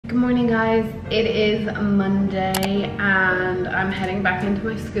Good morning guys, it is Monday and I'm heading back into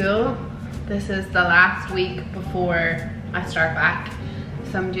my school. This is the last week before I start back.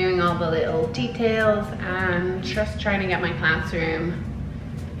 So I'm doing all the little details and just trying to get my classroom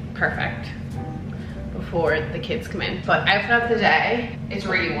perfect before the kids come in. But outfit of the day, it's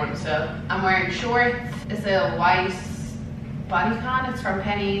really warm so I'm wearing shorts. It's a white bodycon, it's from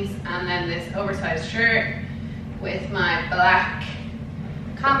Pennies, and then this oversized shirt with my black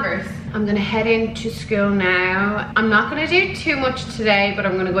Converse. I'm gonna head into school now. I'm not gonna do too much today, but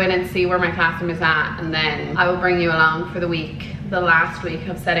I'm gonna go in and see where my classroom is at, and then I will bring you along for the week, the last week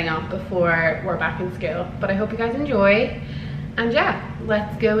of setting up before we're back in school. But I hope you guys enjoy, and yeah,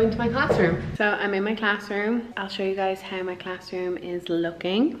 let's go into my classroom. So I'm in my classroom. I'll show you guys how my classroom is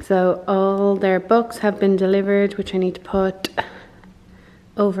looking. So all their books have been delivered, which I need to put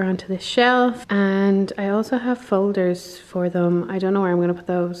over onto the shelf, and I also have folders for them. I don't know where I'm gonna put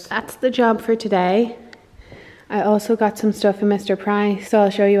those. That's the job for today. I also got some stuff in Mr. Price, so I'll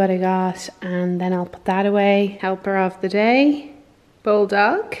show you what I got and then I'll put that away. Helper of the day,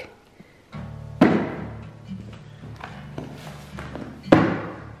 Bulldog.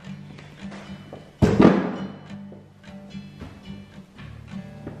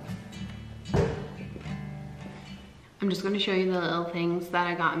 I'm just going to show you the little things that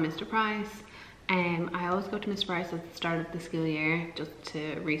I got in Mr. Price. I always go to Mr. Price at the start of the school year just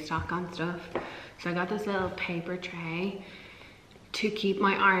to restock on stuff. So I got this little paper tray to keep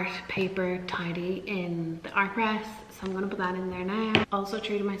my art paper tidy in the art press. So I'm going to put that in there now. Also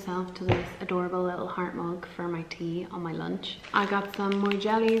treated myself to this adorable little heart mug for my tea on my lunch. I got some more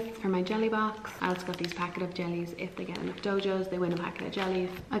jellies for my jelly box. I also got these packet of jellies. If they get enough dojos, they win a packet of jellies.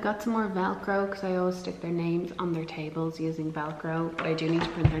 I got some more Velcro because I always stick their names on their tables using Velcro, but I do need to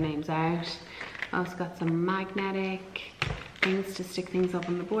print their names out. I also got some magnetic things to stick things up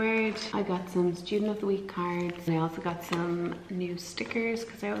on the board. I got some Student of the Week cards. I also got some new stickers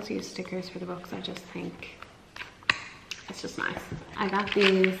because I always use stickers for the books. I just think it's just nice. I got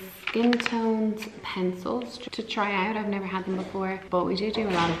these skin toned pencils to try out. I've never had them before, but we do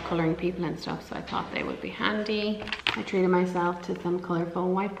a lot of colouring people and stuff, so I thought they would be handy. I treated myself to some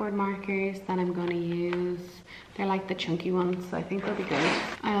colourful whiteboard markers that I'm going to use. They're like the chunky ones, so I think they'll be good.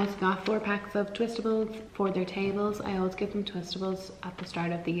 I also got 4 packs of Twistables for their tables. I always give them Twistables at the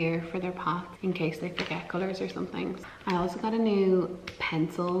start of the year for their pots in case they forget colours or something. I also got a new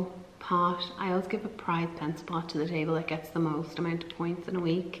pencil pot. I always give a prize pencil pot to the table that gets the most amount of points in a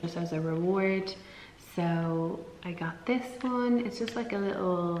week, just as a reward. So I got this one. It's just like a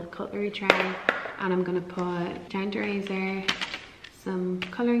little cutlery tray, and I'm gonna put giant eraser, some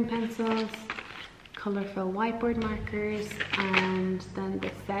colouring pencils, colourful whiteboard markers, and then the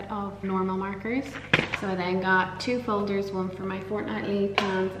set of normal markers. So I then got 2 folders, one for my fortnightly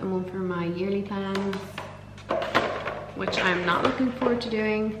plans and one for my yearly plans, which I'm not looking forward to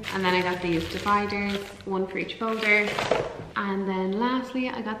doing. And then I got these dividers, one for each folder. And then lastly,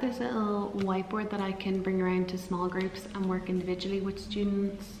 I got this little whiteboard that I can bring around to small groups and work individually with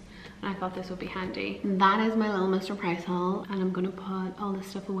students. And I thought this would be handy. And that is my little Mr. Price haul. And I'm gonna put all this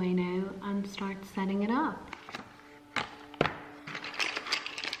stuff away now and start setting it up.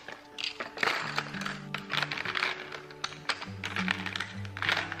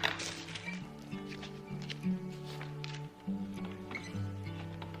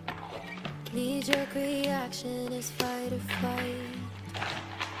 Knee-jerk reaction is fight or flight.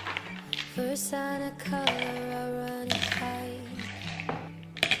 First sign of color, I run and hide.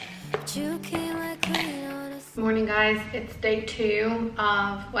 But you came like rain on a... Morning guys, it's day 2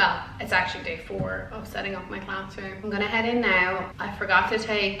 of, well, it's actually day 4 of setting up my classroom. I'm gonna head in now. I forgot to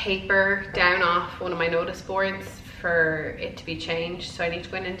take paper down off one of my notice boards for it to be changed, so I need to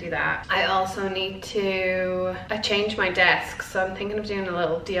go in and do that. I also need to change my desk, so I'm thinking of doing a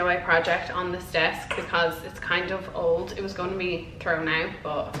little DIY project on this desk because it's kind of old. It was going to be thrown out,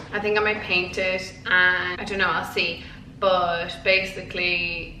 but I think I might paint it, and I don't know, I'll see. But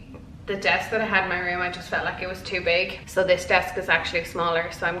basically the desk that I had in my room, I just felt like it was too big, so this desk is actually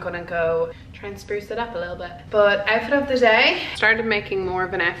smaller, so I'm gonna go try and spruce it up a little bit. But outfit of the day, started making more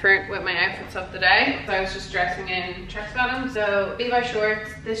of an effort with my outfits of the day. So I was just dressing in track bottoms. So Levi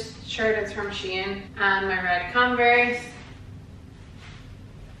shorts, this shirt is from Shein, and my red Converse.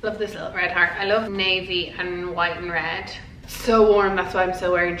 Love this little red heart. I love navy and white and red. So warm, that's why I'm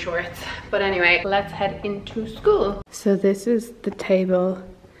still wearing shorts. But anyway, let's head into school. So this is the table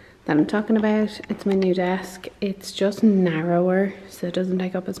that I'm talking about. It's my new desk. It's just narrower, so it doesn't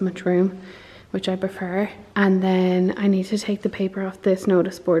take up as much room, which I prefer. And then I need to take the paper off this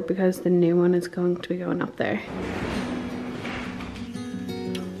notice board because the new one is going to be going up there.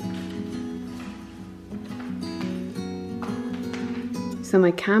 So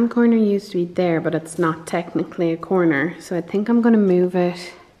my cam corner used to be there, but it's not technically a corner. So I think I'm gonna move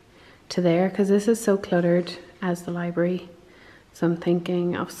it to there because this is so cluttered as the library. So I'm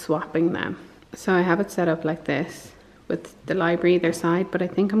thinking of swapping them. So I have it set up like this with the library either side, but I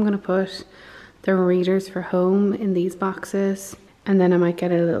think I'm gonna put the readers for home in these boxes. And then I might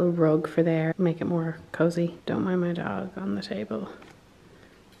get a little rug for there, make it more cozy. Don't mind my dog on the table.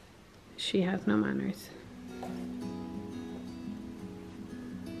 She has no manners.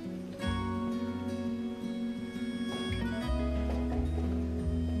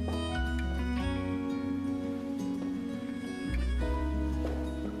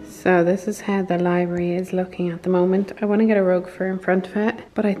 So this is how the library is looking at the moment. I want to get a rug for in front of it,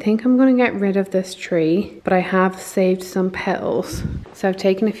 but I think I'm going to get rid of this tree, but I have saved some petals. So I've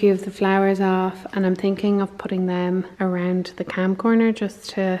taken a few of the flowers off and I'm thinking of putting them around the cam corner just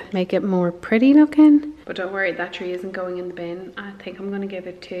to make it more pretty looking. But don't worry, that tree isn't going in the bin. I think I'm going to give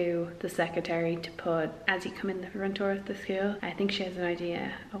it to the secretary to put as you come in the front door of the school. I think she has an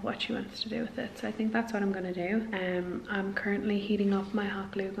idea of what she wants to do with it. So I think that's what I'm going to do. I'm currently heating up my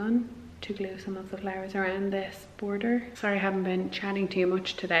hot glue gun to glue some of the flowers around this border. Sorry I haven't been chatting too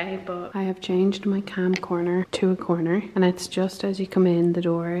much today, but I have changed my cam corner to a corner and it's just as you come in the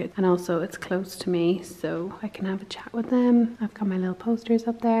door, and also it's close to me so I can have a chat with them. I've got my little posters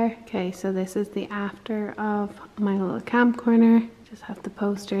up there. Okay, so this is the after of my little cam corner. Just have the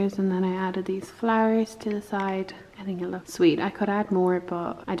posters and then I added these flowers to the side. I think it looks sweet. I could add more,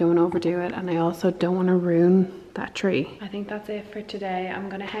 but I don't want to overdo it and I also don't want to ruin that tree. I think that's it for today. I'm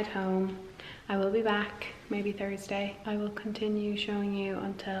gonna head home. I will be back maybe Thursday. I will continue showing you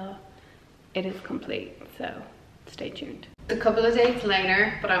until it is complete, so stay tuned. A couple of days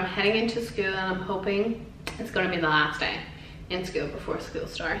later, but I'm heading into school and I'm hoping it's gonna be the last day in school before school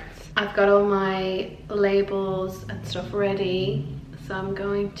starts. I've got all my labels and stuff ready, so I'm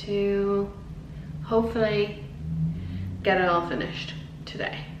going to hopefully get it all finished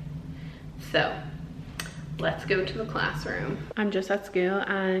today. So let's go to the classroom. I'm just at school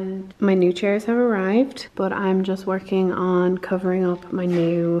and my new chairs have arrived, but I'm just working on covering up my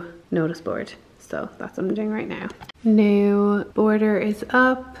new notice board. So that's what I'm doing right now. New border is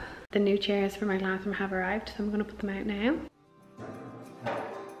up. The new chairs for my classroom have arrived, so I'm gonna put them out now.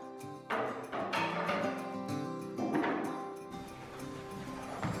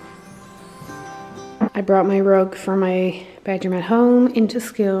 I brought my rug for my bedroom at home into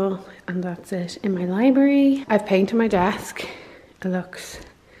school, and that's it in my library. I've painted my desk. It looks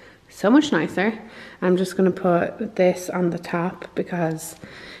so much nicer. I'm just gonna put this on the top because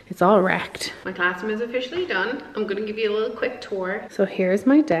it's all wrecked. My classroom is officially done. I'm gonna give you a little quick tour. So here's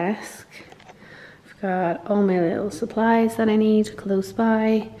my desk. I've got all my little supplies that I need close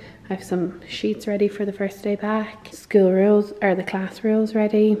by. I have some sheets ready for the first day back. School rules, or the class rules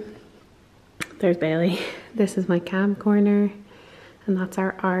ready. There's Bailey. This is my cam corner, and that's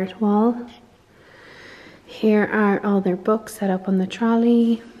our art wall. Here are all their books set up on the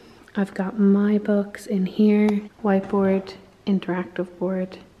trolley. I've got my books in here. Whiteboard, interactive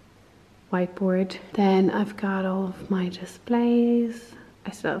board, whiteboard. Then I've got all of my displays. I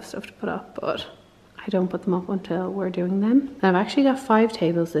still have stuff to put up, but I don't put them up until we're doing them. I've actually got 5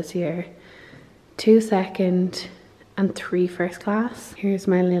 tables this year. 2 second, and 3 first class. Here's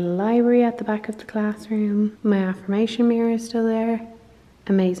my little library at the back of the classroom. My affirmation mirror is still there.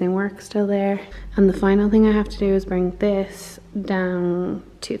 Amazing work still there. And the final thing I have to do is bring this down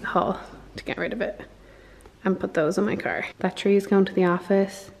to the hall to get rid of it and put those in my car. That tree is going to the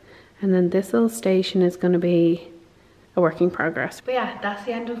office, and then this little station is going to be a work in progress. But yeah, that's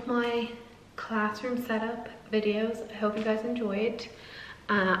the end of my classroom setup videos. I hope you guys enjoyed.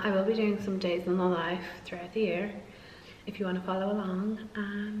 I will be doing some days in the life throughout the year if you want to follow along,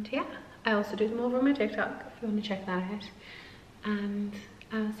 and yeah, I also do them over on my TikTok if you want to check that out, and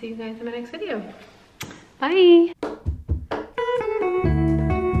I'll see you guys in my next video. Bye.